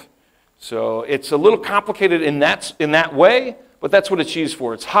both. So it's a little complicated in that way, but that's what it's used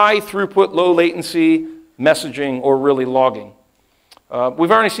for. It's high throughput, low latency messaging, or really logging. We've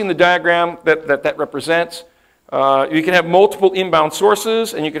already seen the diagram that represents. You can have multiple inbound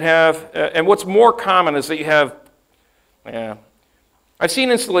sources, and you can have, and what's more common is that you have, I've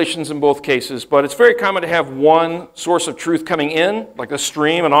seen installations in both cases, but it's very common to have one source of truth coming in, like a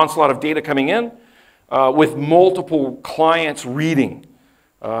stream, an onslaught of data coming in, with multiple clients reading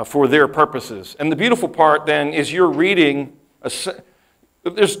for their purposes. And the beautiful part then is you're reading,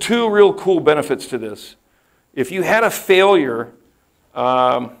 there's two real cool benefits to this. If you had a failure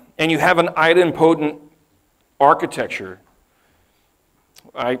and you have an idempotent architecture,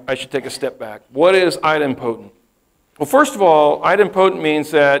 I should take a step back. What is idempotent? Well, first of all, idempotent means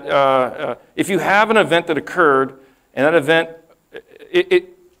that if you have an event that occurred, and that event,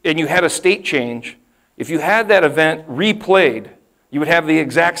 and you had a state change, if you had that event replayed, you would have the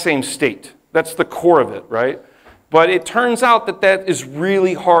exact same state. That's the core of it, right? But it turns out that that is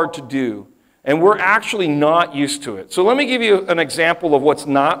really hard to do, and we're actually not used to it. So let me give you an example of what's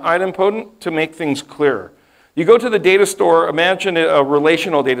not idempotent to make things clearer. You go to the data store, imagine a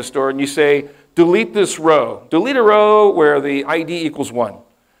relational data store, and you say, delete this row. Delete a row where the ID equals 1.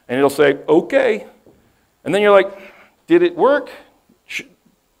 And it'll say, okay. And then you're like, did it work?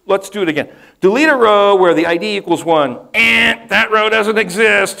 Let's do it again. Delete a row where the ID equals 1. And that row doesn't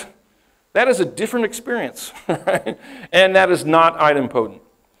exist. That is a different experience, right? And that is not idempotent.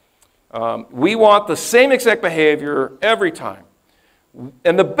 We want the same exact behavior every time.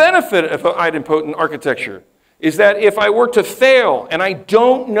 And the benefit of an idempotent architecture is that if I were to fail and I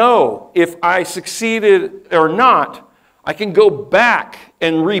don't know if I succeeded or not, I can go back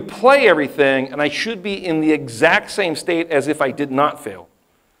and replay everything, and I should be in the exact same state as if I did not fail.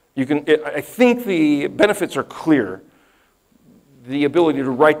 I think the benefits are clear. The ability to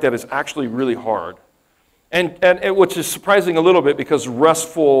write that is actually really hard. And which is surprising a little bit because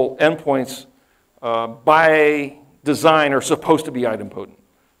RESTful endpoints by design are supposed to be idempotent.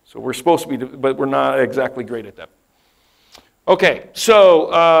 So we're supposed to be, but we're not exactly great at that. Okay,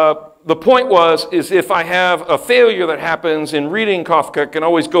 so the point is if I have a failure that happens in reading Kafka, I can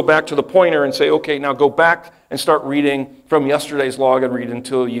always go back to the pointer and say, okay, now go back and start reading from yesterday's log and read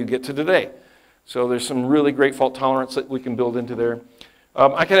until you get to today. So there's some really great fault tolerance that we can build into there.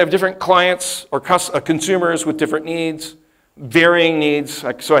 I can have different clients or consumers with different needs, varying needs.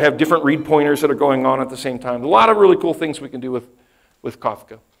 So I have different read pointers that are going on at the same time. A lot of really cool things we can do with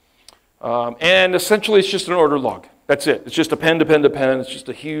Kafka. And essentially, it's just an ordered log. That's it. It's just append, append, append. It's just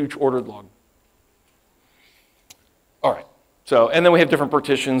a huge ordered log. All right. So, and then we have different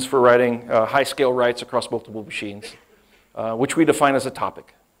partitions for writing high-scale writes across multiple machines, which we define as a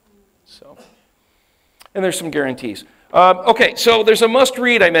topic. So, and there's some guarantees. Okay, so there's a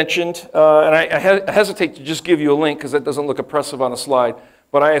must-read I mentioned, and I hesitate to just give you a link because that doesn't look impressive on a slide,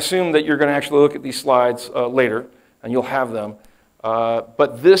 but I assume that you're going to actually look at these slides later, and you'll have them.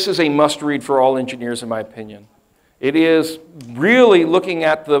 But this is a must-read for all engineers, in my opinion. It is really looking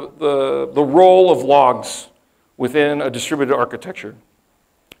at the role of logs within a distributed architecture.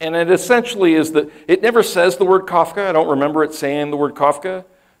 And it essentially is that it never says the word Kafka. I don't remember it saying the word Kafka,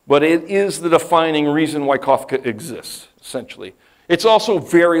 but it is the defining reason why Kafka exists, essentially. It's also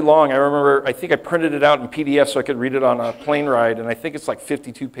very long. I remember, I think I printed it out in PDF so I could read it on a plane ride, and I think it's like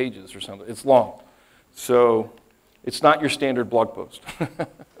 52 pages or something. It's long. So it's not your standard blog post.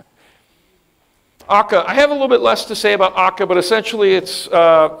 Akka, I have a little bit less to say about Akka, but essentially it's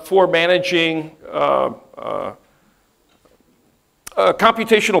for managing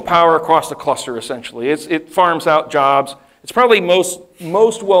computational power across the cluster, essentially. It farms out jobs. It's probably most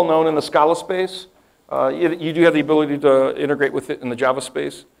well known in the Scala space. You do have the ability to integrate with it in the Java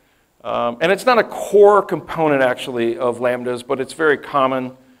space. And it's not a core component, actually, of Lambdas, but it's very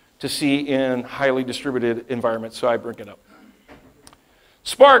common to see in highly distributed environments, so I bring it up.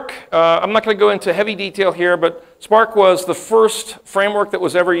 Spark, I'm not going to go into heavy detail here, but Spark was the first framework that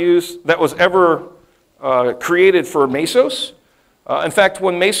was ever used, that was ever created for Mesos. In fact,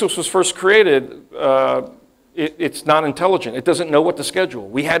 when Mesos was first created, it's not intelligent. It doesn't know what to schedule.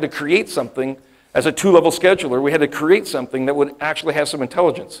 We had to create something as a two-level scheduler. We had to create something that would actually have some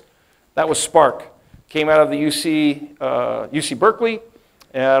intelligence. That was Spark. Came out of the UC Berkeley,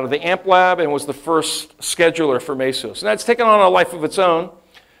 out of the AMP lab, and was the first scheduler for Mesos. And that's taken on a life of its own,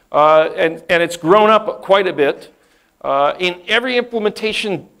 and it's grown up quite a bit. In every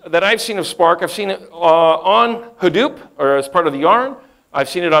implementation that I've seen of Spark, I've seen it on Hadoop, or as part of the Yarn. I've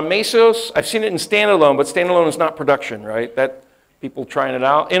seen it on Mesos. I've seen it in standalone, but standalone is not production, right? That people trying it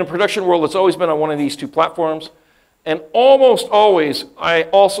out. In a production world, it's always been on one of these two platforms. And almost always, I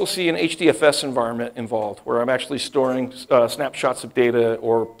also see an HDFS environment involved, where I'm actually storing snapshots of data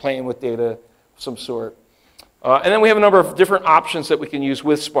or playing with data of some sort. And then we have a number of different options that we can use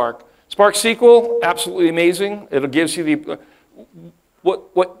with Spark. Spark SQL, absolutely amazing. It gives you the,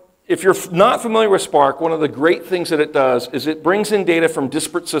 if you're not familiar with Spark, one of the great things that it does is it brings in data from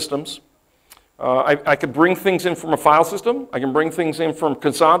disparate systems. I could bring things in from a file system. I can bring things in from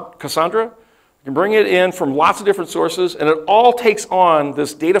Cassandra. I can bring it in from lots of different sources, and it all takes on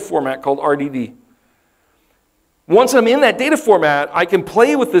this data format called RDD. Once I'm in that data format, I can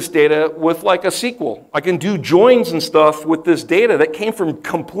play with this data with like a SQL. I can do joins and stuff with this data that came from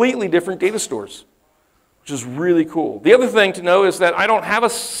completely different data stores, which is really cool. The other thing to know is that I don't have a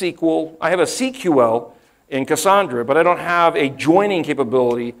SQL, I have a CQL in Cassandra, but I don't have a joining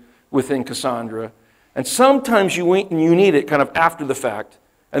capability within Cassandra. And sometimes you need it kind of after the fact.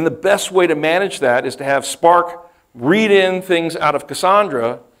 And the best way to manage that is to have Spark read in things out of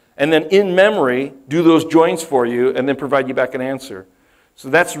Cassandra and then in memory do those joins for you and then provide you back an answer. So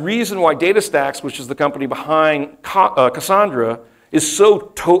that's the reason why DataStax, which is the company behind Cassandra, is so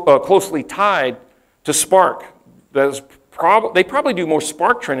closely tied to Spark. They probably do more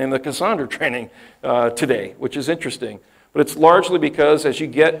Spark training than Cassandra training today, which is interesting. But it's largely because as you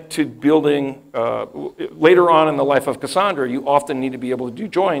get to building later on in the life of Cassandra, you often need to be able to do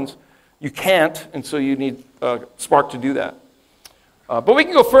joins. You can't, and so you need Spark to do that. But we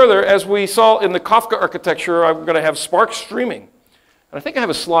can go further. As we saw in the Kafka architecture, I'm going to have Spark streaming. And I think I have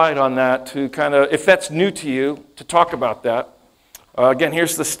a slide on that to kind of, if that's new to you, to talk about that. Again,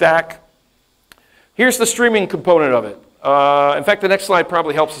 here's the stack. Here's the streaming component of it. In fact, the next slide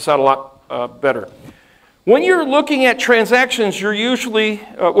probably helps us out a lot better. When you're looking at transactions, you're usually,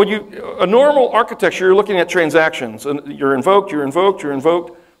 a normal architecture, you're looking at transactions. And you're invoked, you're invoked, you're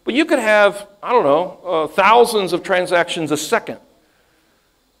invoked. But you could have, I don't know, thousands of transactions a second.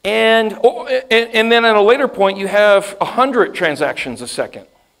 And then at a later point, you have 100 transactions a second.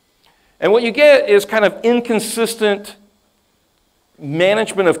 And what you get is kind of inconsistent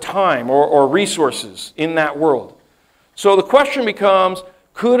management of time or resources in that world. So the question becomes,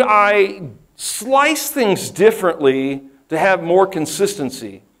 could I slice things differently to have more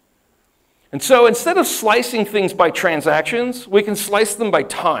consistency? And so instead of slicing things by transactions, we can slice them by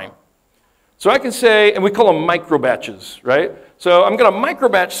time. So I can say, and we call them micro batches, right? So I'm going to micro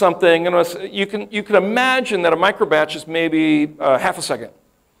batch something, and you can imagine that a micro batch is maybe half a second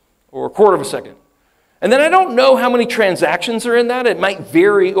or a quarter of a second. And then I don't know how many transactions are in that. It might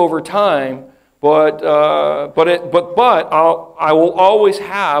vary over time, but I will always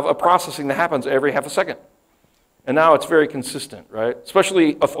have a processing that happens every half a second. And now it's very consistent, right?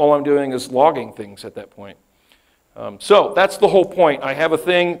 Especially if all I'm doing is logging things at that point. So that's the whole point. I have a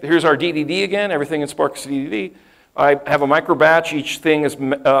thing. Here's our DDD again. Everything in Spark is DDD. I have a micro batch. Each thing is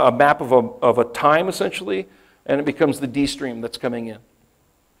a map of a time, essentially, and it becomes the D stream that's coming in.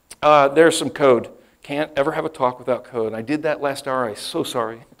 There's some code. Can't ever have a talk without code. I did that last hour. I'm so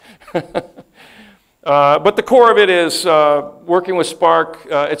sorry. But the core of it is working with Spark.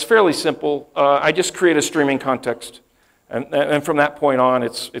 It's fairly simple. I just create a streaming context. And from that point on,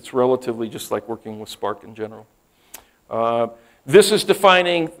 it's relatively just like working with Spark in general. This is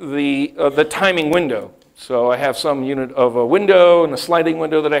defining the timing window. So I have some unit of a window and a sliding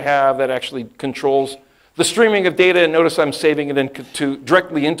window that I have that actually controls the streaming of data. And notice I'm saving it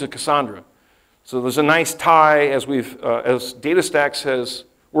directly into Cassandra. So there's a nice tie as DataStax has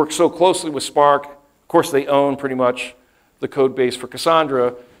worked so closely with Spark. Of course, they own pretty much the code base for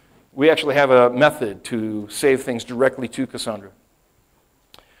Cassandra. We actually have a method to save things directly to Cassandra.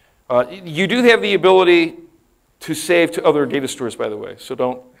 You do have the ability to save to other data stores, by the way. So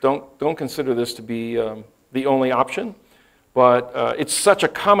don't consider this to be the only option. But it's such a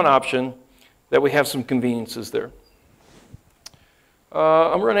common option that we have some conveniences there.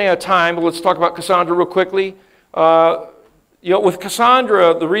 I'm running out of time, but let's talk about Cassandra real quickly. With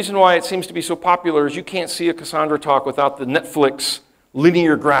Cassandra, the reason why it seems to be so popular is you can't see a Cassandra talk without the Netflix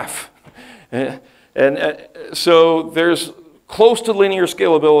linear graph. So there's close to linear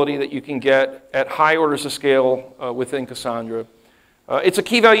scalability that you can get at high orders of scale within Cassandra. It's a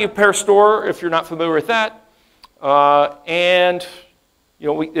key value pair store, if you're not familiar with that.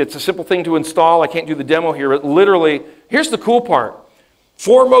 It's a simple thing to install. I can't do the demo here, but literally, here's the cool part.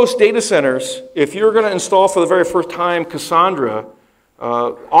 For most data centers, if you're going to install for the very first time Cassandra,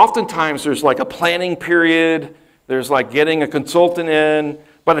 oftentimes there's like a planning period. There's like getting a consultant in.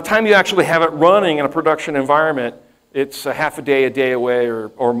 By the time you actually have it running in a production environment, it's a half a day away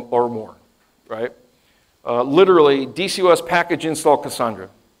or more, right? Literally, DCOS package install Cassandra.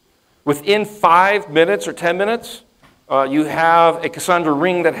 Within 5 minutes or 10 minutes, you have a Cassandra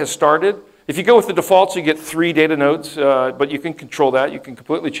ring that has started. If you go with the defaults, you get 3 data nodes, but you can control that. You can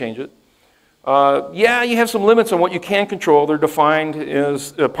completely change it. Yeah, you have some limits on what you can control. They're defined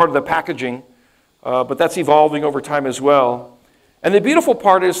as part of the packaging, but that's evolving over time as well. And the beautiful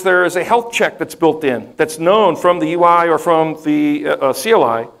part is there is a health check that's built in that's known from the UI or from the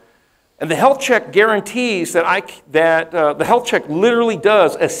CLI. And the health check guarantees that, the health check literally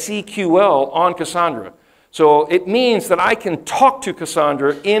does a CQL on Cassandra. So it means that I can talk to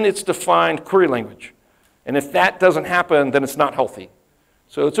Cassandra in its defined query language. And if that doesn't happen, then it's not healthy.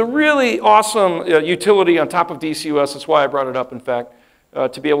 So it's a really awesome utility on top of DCOS. That's why I brought it up, in fact,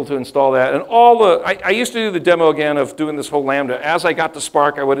 to be able to install that. And I used to do the demo again of doing this whole Lambda. As I got to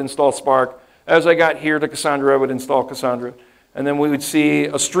Spark, I would install Spark. As I got here to Cassandra, I would install Cassandra. And then we would see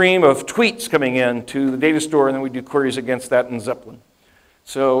a stream of tweets coming in to the data store, and then we'd do queries against that in Zeppelin.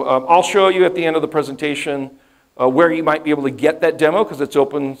 So I'll show you at the end of the presentation where you might be able to get that demo, because it's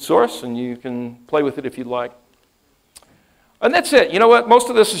open source, and you can play with it if you'd like. And that's it. You know what? Most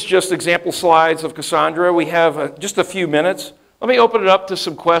of this is just example slides of Cassandra. We have just a few minutes. Let me open it up to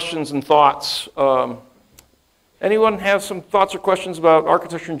some questions and thoughts. Anyone have some thoughts or questions about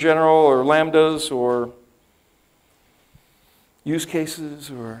architecture in general, or Lambdas, or use cases,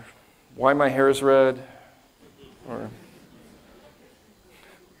 or why my hair is red, or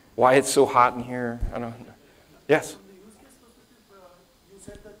why it's so hot in here? I don't know. Yes? From the use case perspective, you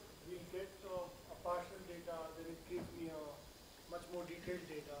said that we get a partial data, then it gives me a much more detailed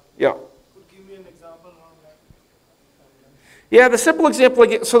data. Yeah. Could you give me an example on that? Yeah, the simple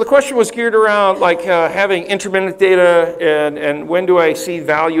example, so the question was geared around like having intermittent data and when do I see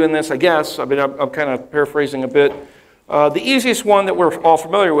value in this, I guess. I mean, I'm kind of paraphrasing a bit. The easiest one that we're all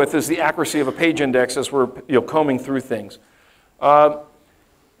familiar with is the accuracy of a page index as we're combing through things.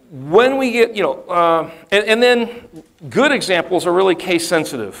 When we get, and then good examples are really case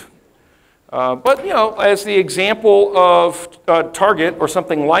sensitive. But, as the example of Target or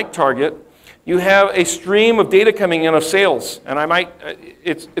something like Target, you have a stream of data coming in of sales. And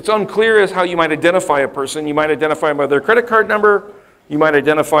it's unclear as how you might identify a person. You might identify them by their credit card number. You might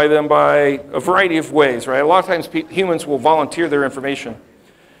identify them by a variety of ways, right? A lot of times humans will volunteer their information.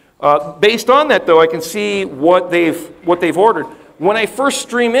 Based on that, though, I can see what they've ordered. When I first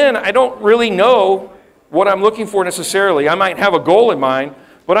stream in, I don't really know what I'm looking for necessarily. I might have a goal in mind,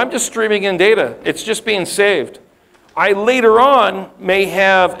 but I'm just streaming in data. It's just being saved. I later on may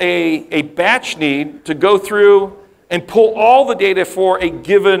have a batch need to go through and pull all the data for a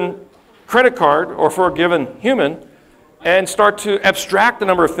given credit card or for a given human and start to abstract a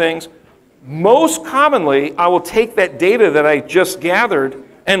number of things. Most commonly, I will take that data that I just gathered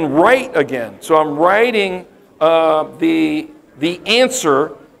and write again. So I'm writing the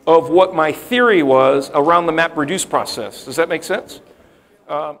answer of what my theory was around the MapReduce process. Does that make sense?